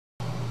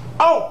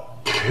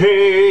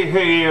Okay,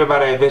 hey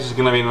everybody, this is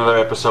going to be another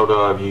episode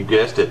of, you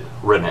guessed it,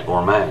 Redneck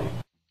Gourmet.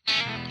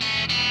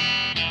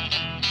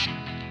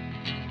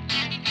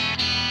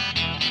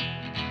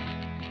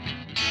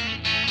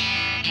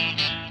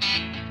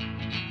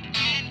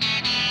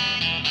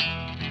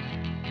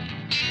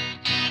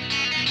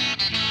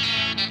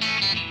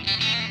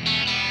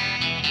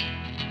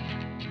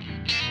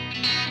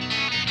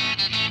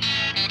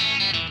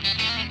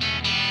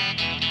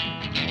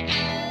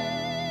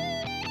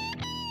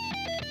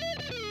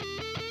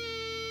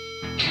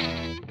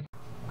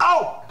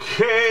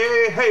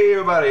 Okay, hey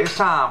everybody, it's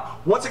time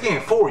once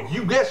again for,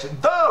 you guessed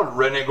it, the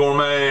Redneck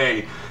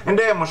Gourmet. And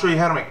today I'm going to show you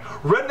how to make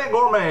Redneck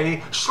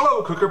Gourmet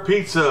slow cooker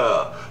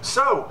pizza.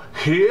 So,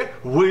 here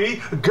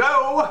we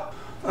go.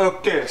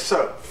 Okay,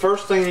 so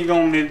first thing you're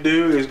going to need to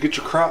do is get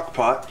your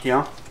Crock-Pot,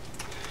 yeah,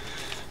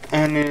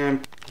 and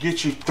then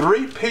get you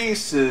 3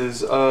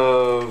 pieces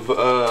of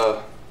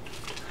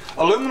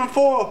aluminum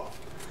foil,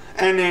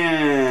 and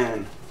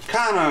then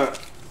kind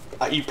of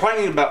you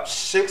probably need about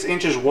 6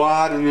 inches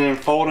wide, and then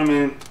fold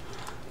them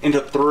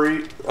into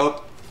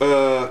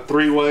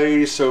 3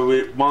 ways, so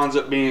it winds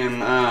up being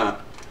well,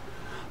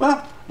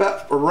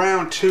 about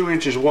around 2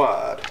 inches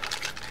wide,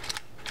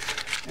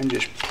 and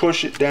just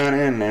push it down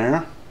in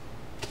there.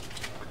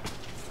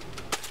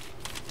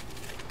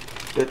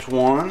 That's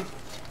 1.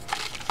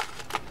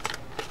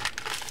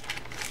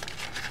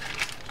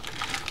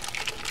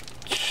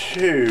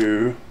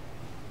 2.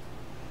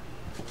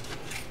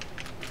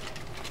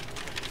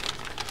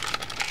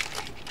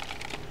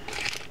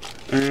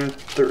 And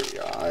 3.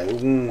 I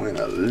went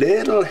a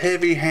little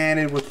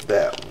heavy-handed with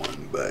that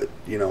one, but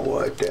you know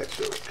what,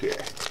 that's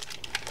okay.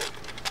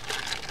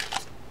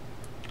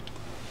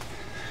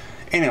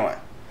 Anyway,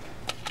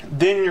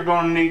 then you're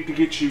going to need to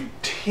get you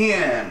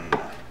 10,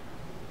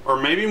 or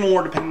maybe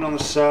more depending on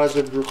the size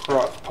of your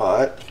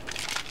Crock-Pot,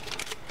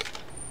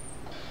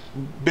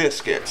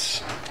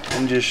 biscuits,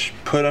 and just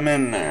put them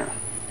in there,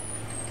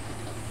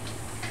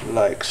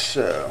 like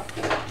so.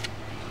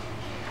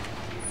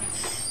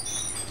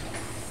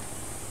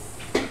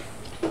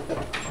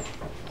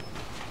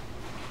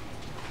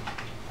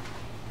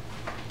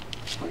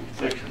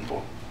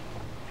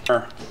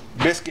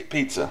 Biscuit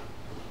pizza.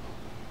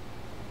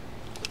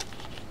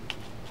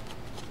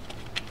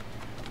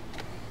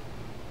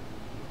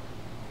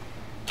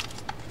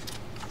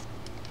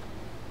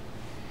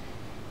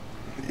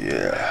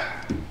 Yeah.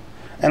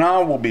 And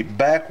I will be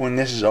back when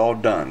this is all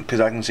done, because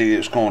I can see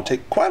it's going to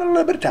take quite a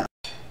little bit of time.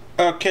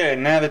 Okay,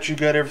 now that you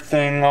got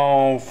everything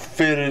all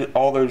fitted,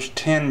 all those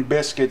 10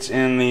 biscuits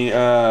in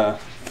the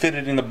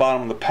fitted in the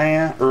bottom of the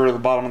pan, or the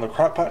bottom of the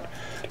crock pot,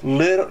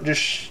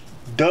 just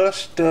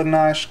dust a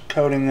nice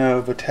coating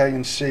of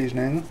Italian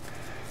seasoning,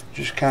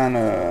 just kind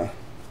of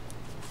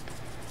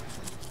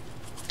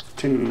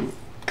to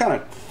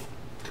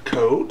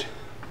coat,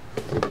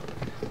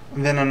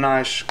 and then a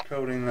nice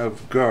coating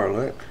of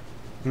garlic,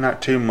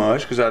 not too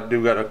much because I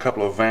do got a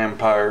couple of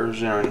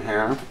vampires in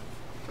here.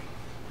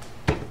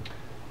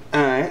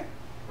 Alright,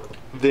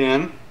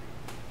 then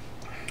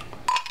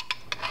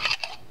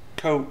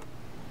coat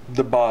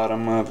the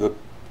bottom of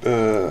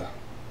the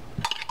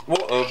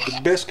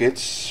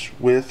biscuits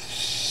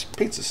with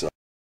pizza sauce.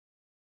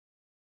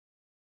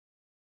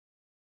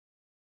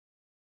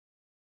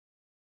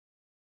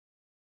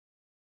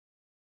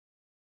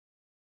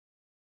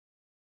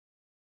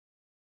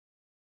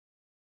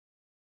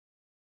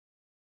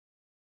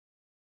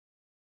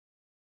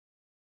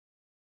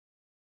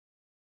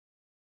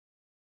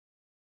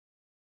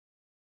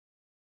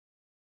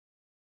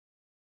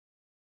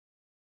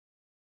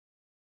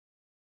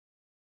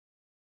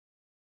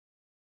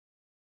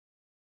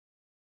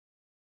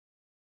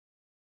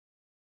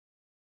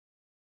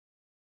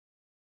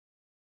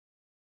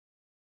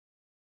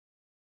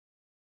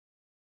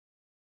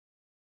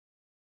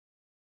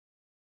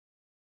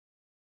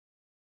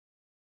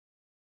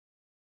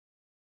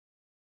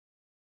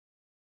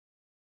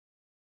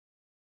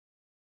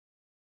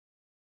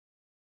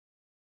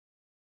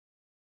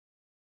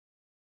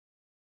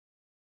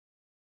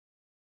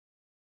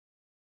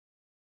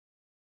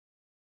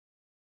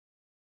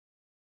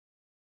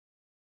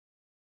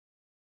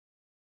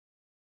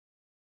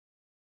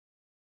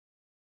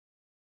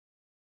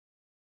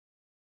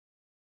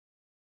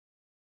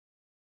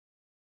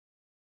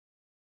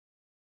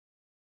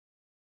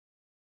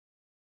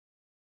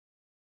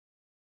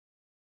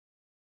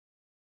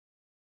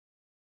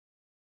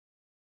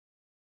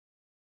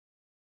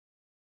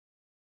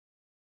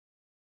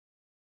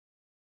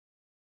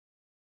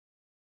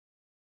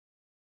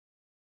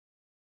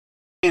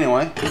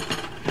 Anyway,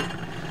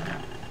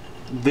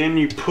 then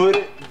you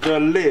put the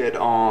lid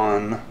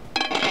on,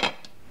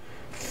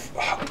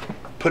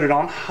 put it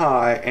on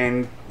high,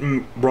 and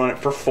run it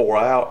for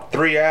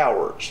 3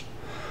 hours.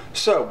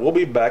 So we'll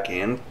be back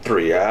in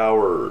 3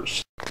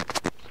 hours.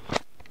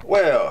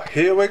 Well,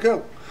 here we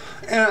go.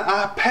 And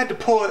I had to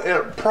pull it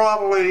at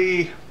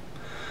probably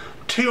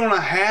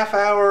 2.5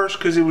 hours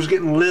because it was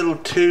getting a little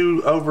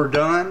too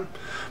overdone.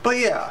 But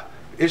yeah,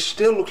 it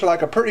still looks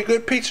like a pretty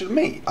good pizza to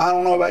me. I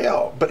don't know about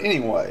y'all. But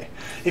anyway,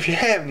 if you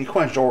have any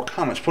questions or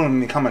comments, put them in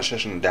the comment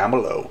section down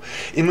below.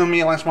 Email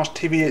me at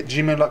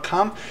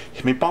lancemosstv@gmail.com.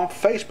 Hit me up on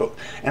Facebook.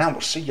 And I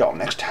will see y'all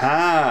next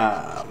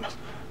time.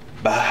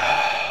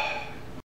 Bye.